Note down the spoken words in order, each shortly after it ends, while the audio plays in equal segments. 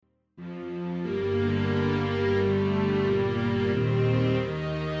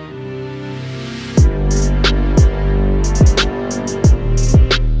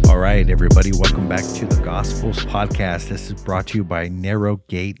everybody. Welcome back to the Gospels Podcast. This is brought to you by Narrow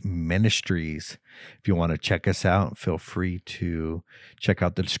Gate Ministries. If you want to check us out, feel free to check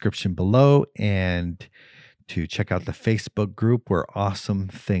out the description below and to check out the Facebook group where awesome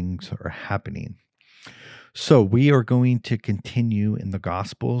things are happening. So we are going to continue in the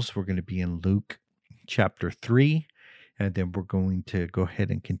Gospels. We're going to be in Luke chapter 3, and then we're going to go ahead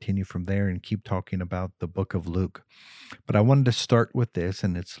and continue from there and keep talking about the book of Luke. But I wanted to start with this,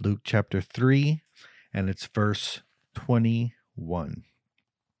 and it's Luke chapter 3, and it's verse 21.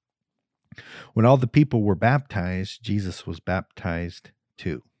 When all the people were baptized, Jesus was baptized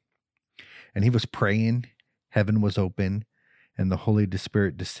too. And he was praying, heaven was open, and the Holy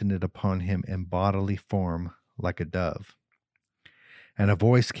Spirit descended upon him in bodily form like a dove. And a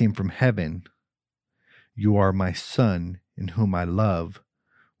voice came from heaven, "You are my Son, in whom I love.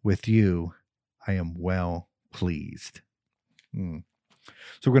 With you I am well pleased." So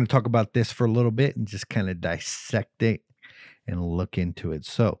we're going to talk about this for a little bit and just kind of dissect it and look into it.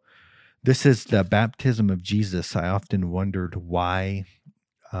 So this is the baptism of Jesus. I often wondered why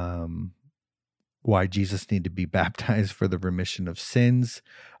Jesus needed to be baptized for the remission of sins.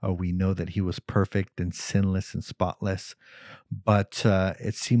 We know that he was perfect and sinless and spotless, but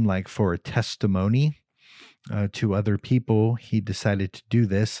it seemed like for a testimony to other people, he decided to do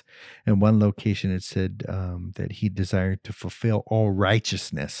this. In one location, it said that he desired to fulfill all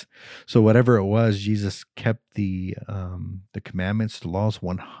righteousness. So whatever it was, Jesus kept the commandments, the laws,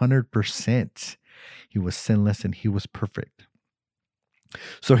 100%. He was sinless and he was perfect.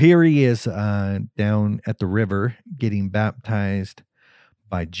 So here he is down at the river getting baptized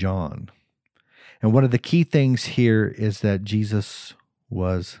by John. And one of the key things here is that Jesus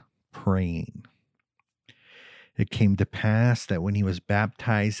was praying. It came to pass that when he was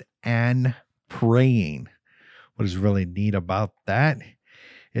baptized and praying, what is really neat about that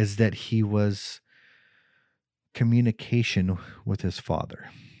is that he was communication with his Father.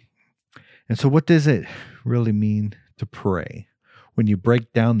 And so what does it really mean to pray? When you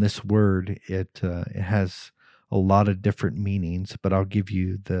break down this word, it has a lot of different meanings, but I'll give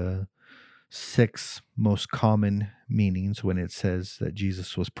you the 6 most common meanings when it says that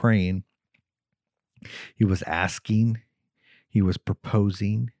Jesus was praying. He was asking, he was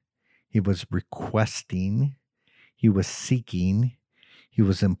proposing, he was requesting, he was seeking, he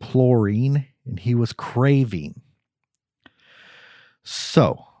was imploring, and he was craving.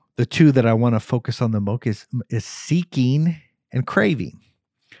 So the two that I want to focus on the most is seeking and craving,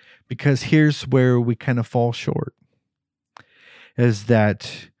 because here's where we kind of fall short, is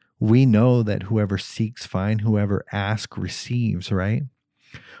that we know that whoever seeks finds, whoever asks receives, right?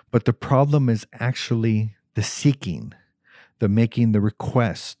 But the problem is actually the seeking, the making the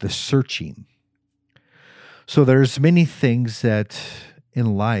request, the searching. So there's many things that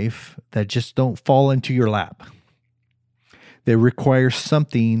in life that just don't fall into your lap. They require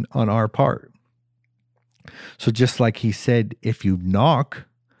something on our part. So just like he said, if you knock,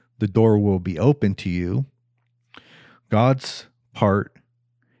 the door will be open to you. God's part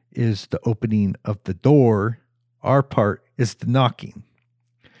is the opening of the door. Our part is the knocking.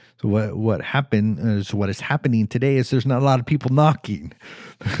 So what is happening today is there's not a lot of people knocking.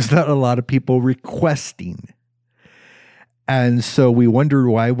 There's not a lot of people requesting. And so we wonder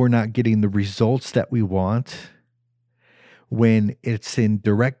why we're not getting the results that we want when it's in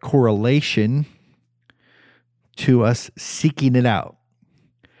direct correlation to us seeking it out.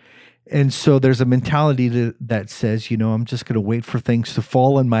 And so there's a mentality that says, I'm just going to wait for things to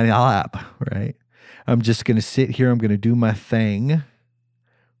fall in my lap, right? I'm just going to sit here. I'm going to do my thing.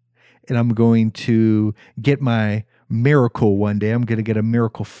 And I'm going to get my miracle one day. I'm going to get a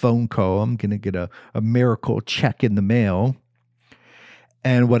miracle phone call. I'm going to get a miracle check in the mail.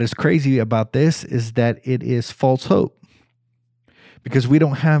 And what is crazy about this is that it is false hope. Because we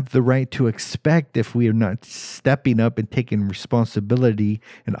don't have the right to expect if we are not stepping up and taking responsibility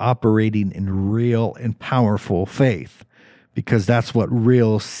and operating in real and powerful faith. Because that's what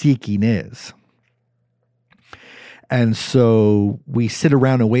real seeking is. And so we sit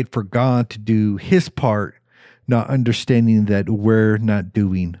around and wait for God to do his part, not understanding that we're not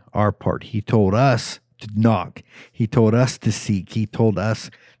doing our part. He told us to knock. He told us to seek. He told us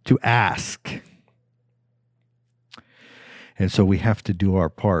to ask. And so we have to do our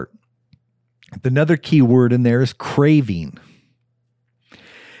part. Another key word in there is craving.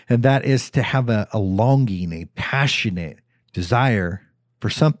 And that is to have a longing, a passionate desire for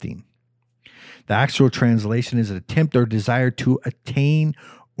something. The actual translation is an attempt or desire to attain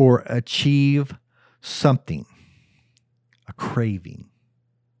or achieve something, a craving.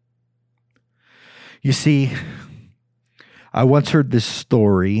 You see, I once heard this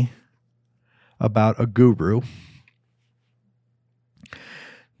story about a guru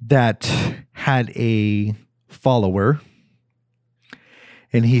that had a follower,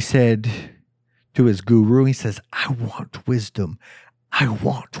 and he said to his guru, he says, I want wisdom. I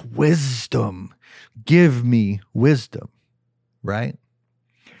want wisdom. Give me wisdom, right?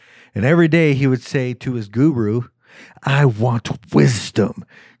 And every day he would say to his guru, I want wisdom.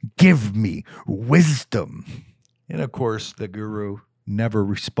 Give me wisdom. And of course, the guru never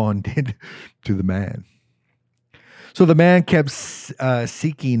responded to the man. So the man kept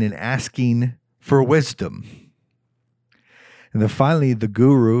seeking and asking for wisdom. And then finally, the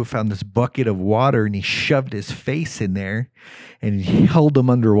guru found this bucket of water and he shoved his face in there and he held him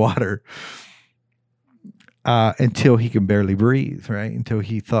underwater until he can barely breathe, right? Until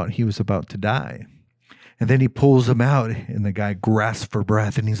he thought he was about to die. And then he pulls him out and the guy grasps for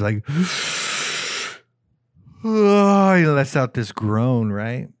breath and he's like, oh, he lets out this groan,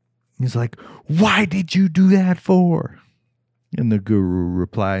 right? He's like, why did you do that for? And the guru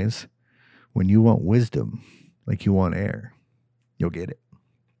replies, when you want wisdom, like you want air, you'll get it.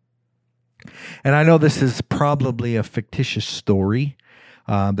 And I know this is probably a fictitious story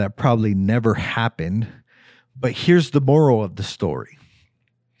that probably never happened, but here's the moral of the story.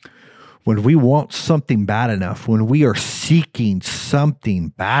 When we want something bad enough, when we are seeking something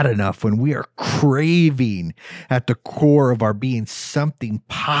bad enough, when we are craving at the core of our being something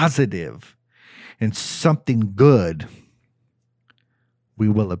positive and something good, we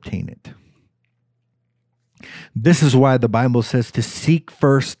will obtain it. This is why the Bible says to seek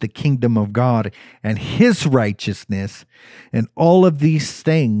first the kingdom of God and his righteousness, and all of these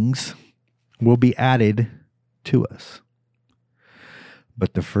things will be added to us.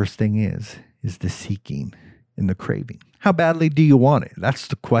 But the first thing is the seeking and the craving. How badly do you want it? That's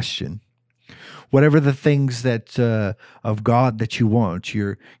the question. Whatever the things that of God that you want,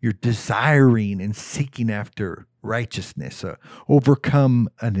 you're desiring and seeking after righteousness, overcome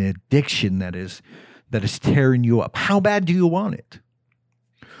an addiction that is tearing you up. How bad do you want it?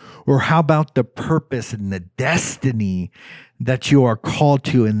 Or how about the purpose and the destiny that you are called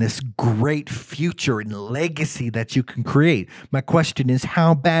to in this great future and legacy that you can create? My question is,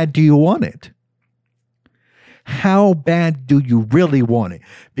 how bad do you want it? How bad do you really want it?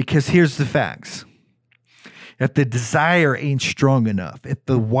 Because here's the facts. If the desire ain't strong enough, if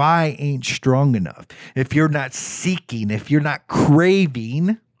the why ain't strong enough, if you're not seeking, if you're not craving,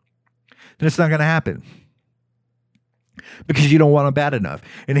 then it's not going to happen. Because you don't want it bad enough.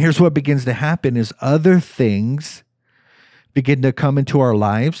 And here's what begins to happen is other things begin to come into our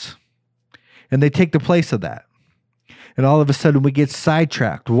lives and they take the place of that. And all of a sudden we get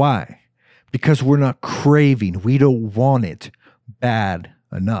sidetracked. Why? Because we're not craving. We don't want it bad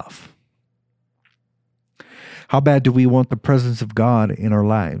enough. How bad do we want the presence of God in our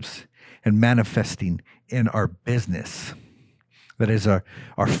lives and manifesting in our business? That is our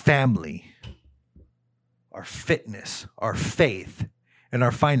family, our fitness, our faith, and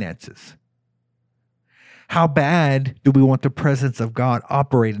our finances. How bad do we want the presence of God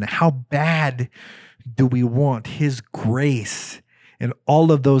operating? How bad do we want his grace in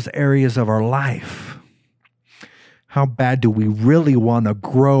all of those areas of our life? How bad do we really want to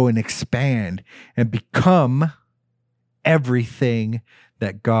grow and expand and become everything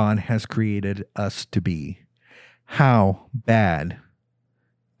that God has created us to be? How bad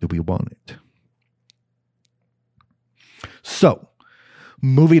do we want it? So,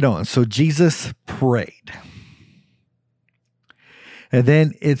 moving on. So Jesus prayed. And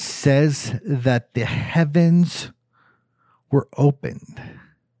then it says that the heavens were opened.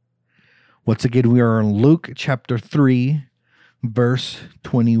 Once again, we are in Luke chapter 3, verse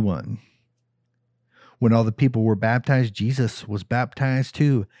 21. When all the people were baptized, Jesus was baptized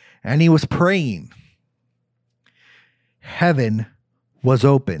too, and he was praying. Heaven was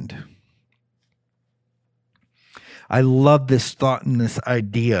opened. I love this thought and this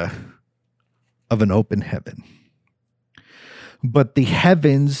idea of an open heaven. But the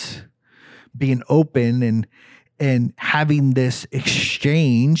heavens being open and having this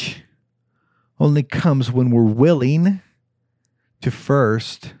exchange only comes when we're willing to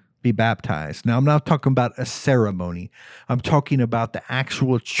first be baptized. Now, I'm not talking about a ceremony. I'm talking about the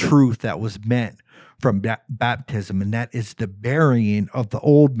actual truth that was meant from baptism, and that is the burying of the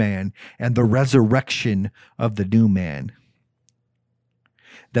old man and the resurrection of the new man.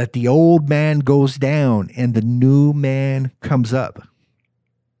 That the old man goes down and the new man comes up.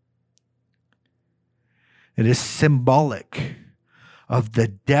 It is symbolic of the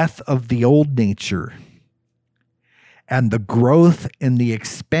death of the old nature and the growth and the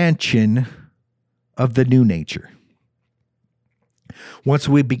expansion of the new nature. Once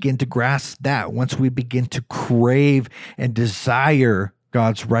we begin to grasp that, once we begin to crave and desire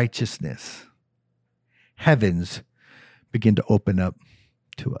God's righteousness, heavens begin to open up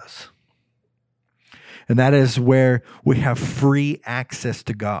to us. And that is where we have free access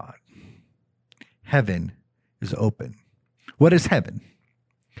to God. Heaven is open. What is heaven?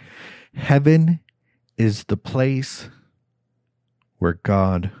 Heaven is the place where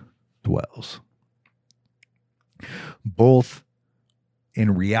God dwells, both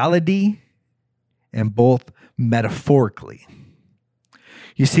in reality and both metaphorically.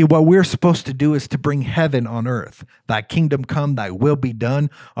 You see, what we're supposed to do is to bring heaven on earth. Thy kingdom come, thy will be done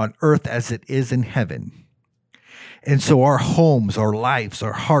on earth as it is in heaven. And so our homes, our lives,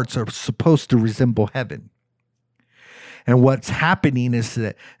 our hearts are supposed to resemble heaven. And what's happening is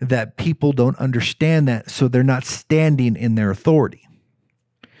that people don't understand that, so they're not standing in their authority.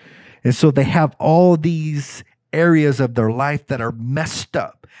 And so they have all these areas of their life that are messed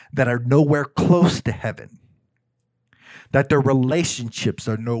up, that are nowhere close to heaven. That their relationships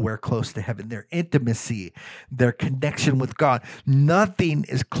are nowhere close to heaven. Their intimacy, their connection with God, nothing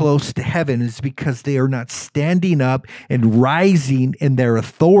is close to heaven. It's because they are not standing up and rising in their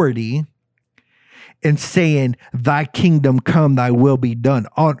authority and saying, thy kingdom come, thy will be done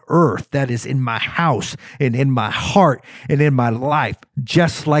on earth, that is in my house and in my heart and in my life,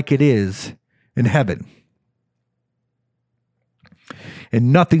 just like it is in heaven.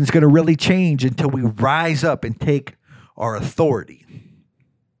 And nothing's going to really change until we rise up and take our authority.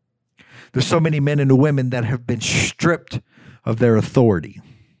 There's so many men and women that have been stripped of their authority.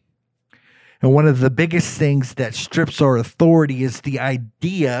 And one of the biggest things that strips our authority is the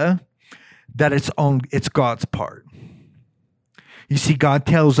idea that it's God's part. You see, God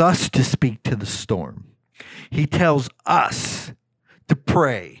tells us to speak to the storm. He tells us to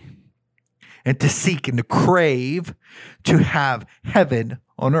pray and to seek and to crave to have heaven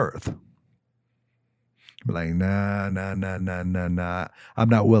on earth. Be like, nah. I'm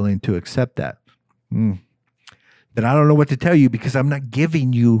not willing to accept that. Then I don't know what to tell you, because I'm not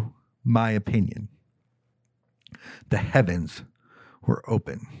giving you my opinion. The heavens were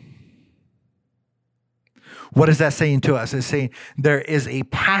open. What is that saying to us? It's saying there is a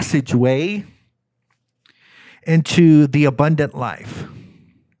passageway into the abundant life.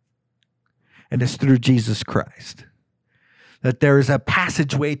 And it's through Jesus Christ. That there is a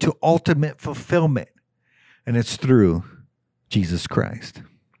passageway to ultimate fulfillment. And it's through Jesus Christ.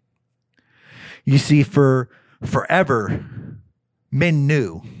 You see, for forever, men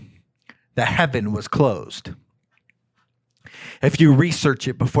knew that heaven was closed. If you research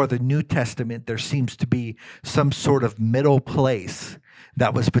it before the New Testament, there seems to be some sort of middle place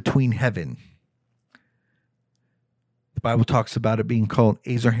that was between heaven. The Bible talks about it being called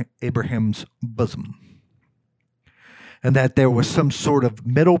Abraham's bosom. And that there was some sort of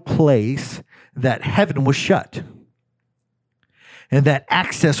middle place that heaven was shut. And that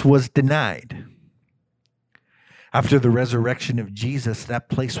access was denied. After the resurrection of Jesus, that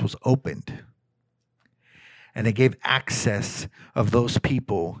place was opened. And it gave access of those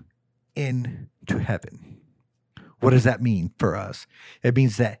people into heaven. What does that mean for us? It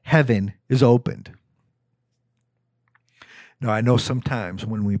means that heaven is opened. Now, I know sometimes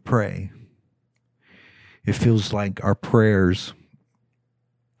when we pray, it feels like our prayers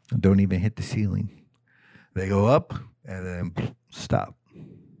don't even hit the ceiling. They go up and then stop.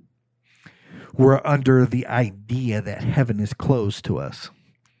 We're under the idea that heaven is closed to us,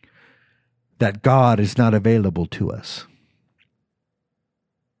 that God is not available to us.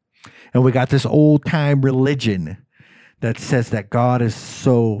 And we got this old time religion that says that God is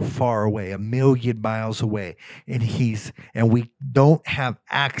so far away, 1,000,000 miles away, and we don't have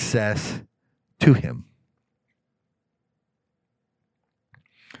access to him.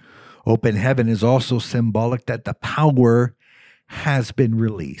 Open heaven is also symbolic that the power has been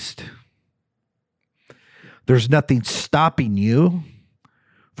released. There's nothing stopping you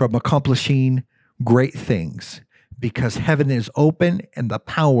from accomplishing great things, because heaven is open and the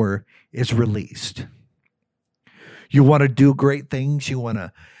power is released. You want to do great things. You want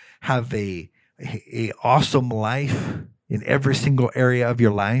to have a awesome life in every single area of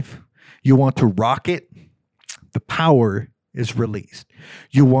your life. You want to rock it. The power is released.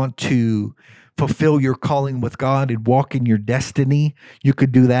 You want to fulfill your calling with God and walk in your destiny. You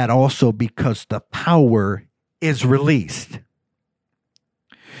could do that also, because the power is released.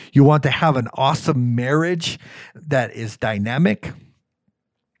 You want to have an awesome marriage that is dynamic.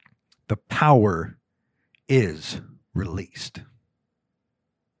 The power is released.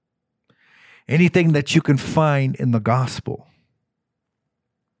 Anything that you can find in the gospel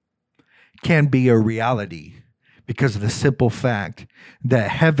can be a reality, because of the simple fact that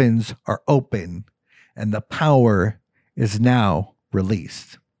heavens are open and the power is now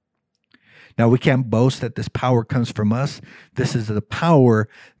released. Now, we can't boast that this power comes from us. This is the power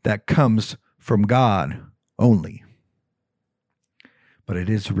that comes from God only. But it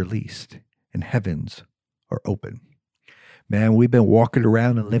is released and heavens are open. Man, we've been walking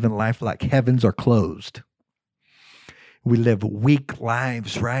around and living life like heavens are closed. We live weak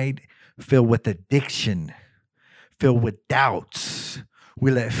lives, right? Filled with addiction, filled with doubts.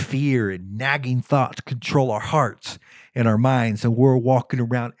 We let fear and nagging thoughts control our hearts and our minds, and we're walking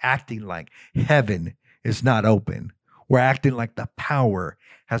around acting like heaven is not open. We're acting like the power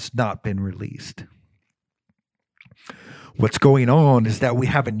has not been released. What's going on is that we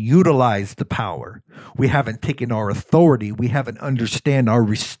haven't utilized the power. We haven't taken our authority. We haven't understand our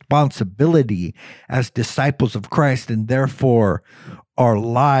responsibility as disciples of Christ, and therefore our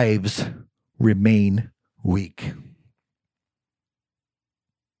lives remain weak.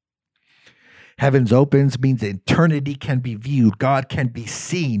 Heavens opens means eternity can be viewed. God can be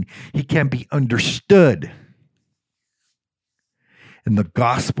seen. He can be understood. And the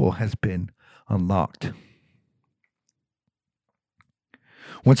gospel has been unlocked.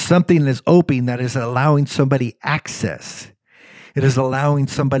 When something is open, that is allowing somebody access. It is allowing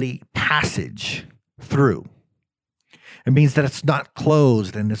somebody passage through. It means that it's not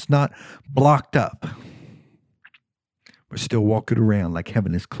closed and it's not blocked up. We're still walking around like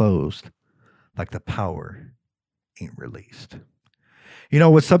heaven is closed, like the power ain't released. You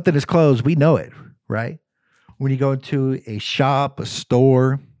know, when something is closed, we know it, right? When you go into a shop, a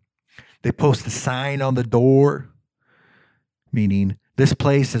store, they post a sign on the door, meaning this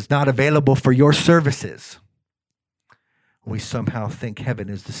place is not available for your services. We somehow think heaven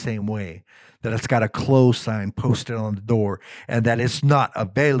is the same way, that it's got a close sign posted on the door and that it's not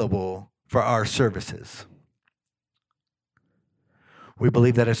available for our services. We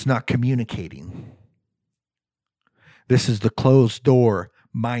believe that it's not communicating. This is the closed door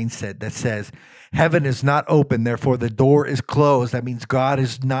mindset that says heaven is not open, therefore the door is closed. That means God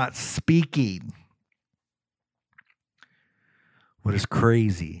is not speaking. What is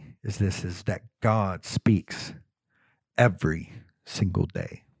crazy is that God speaks every single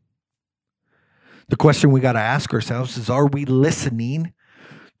day. The question we got to ask ourselves is, are we listening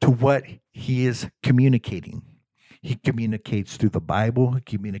to what he is communicating? He communicates through the Bible. He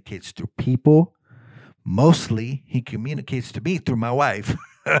communicates through people. Mostly, he communicates to me through my wife.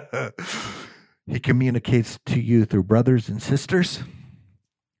 He communicates to you through brothers and sisters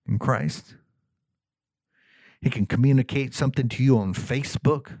in Christ. He can communicate something to you on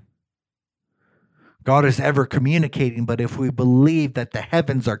Facebook. God is ever communicating, but if we believe that the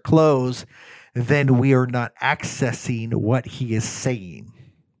heavens are closed, then we are not accessing what he is saying.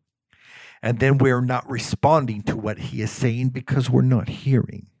 And then we are not responding to what he is saying because we're not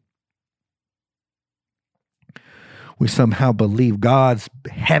hearing. We somehow believe God's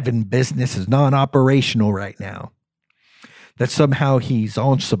heaven business is non-operational right now. That somehow he's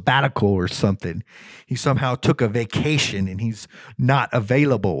on sabbatical or something. He somehow took a vacation and he's not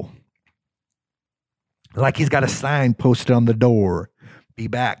available. Like he's got a sign posted on the door, be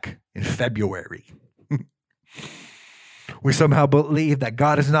back in February. We somehow believe that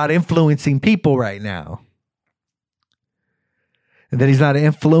God is not influencing people right now. And that he's not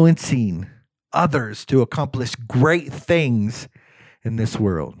influencing others to accomplish great things in this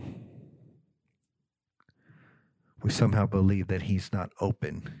world. We somehow believe that he's not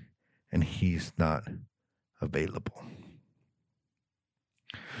open and he's not available.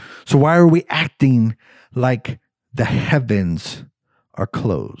 So why are we acting like the heavens are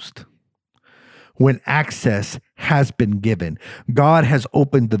closed? When access has been given, God has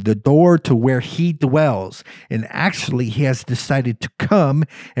opened the door to where he dwells. And actually, he has decided to come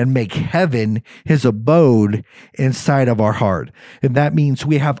and make heaven his abode inside of our heart. And that means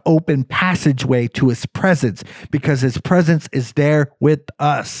we have open passageway to his presence because his presence is there with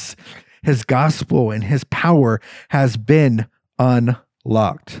us. His gospel and his power has been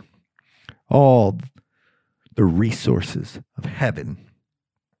unlocked. All the resources of heaven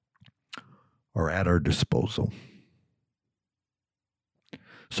are at our disposal.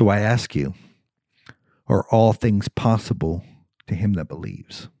 So I ask you, are all things possible to him that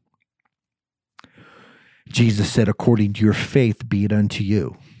believes? Jesus said, according to your faith, be it unto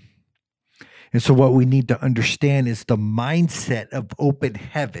you. And so what we need to understand is the mindset of open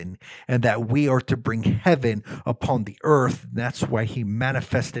heaven and that we are to bring heaven upon the earth. That's why he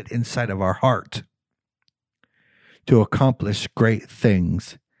manifested inside of our heart to accomplish great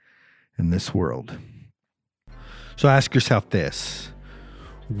things in this world. So ask yourself this: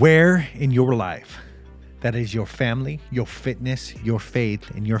 where in your life That is your family, your fitness, your faith,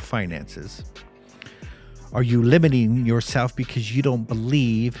 and your finances. Are you limiting yourself because you don't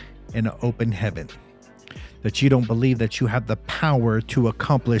believe in an open heaven? That you don't believe that you have the power to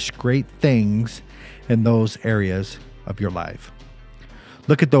accomplish great things in those areas of your life?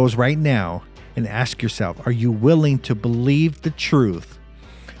 Look at those right now and ask yourself, are you willing to believe the truth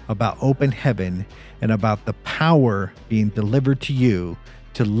about open heaven and about the power being delivered to you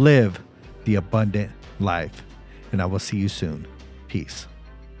to live the abundant life? And I will see you soon. Peace.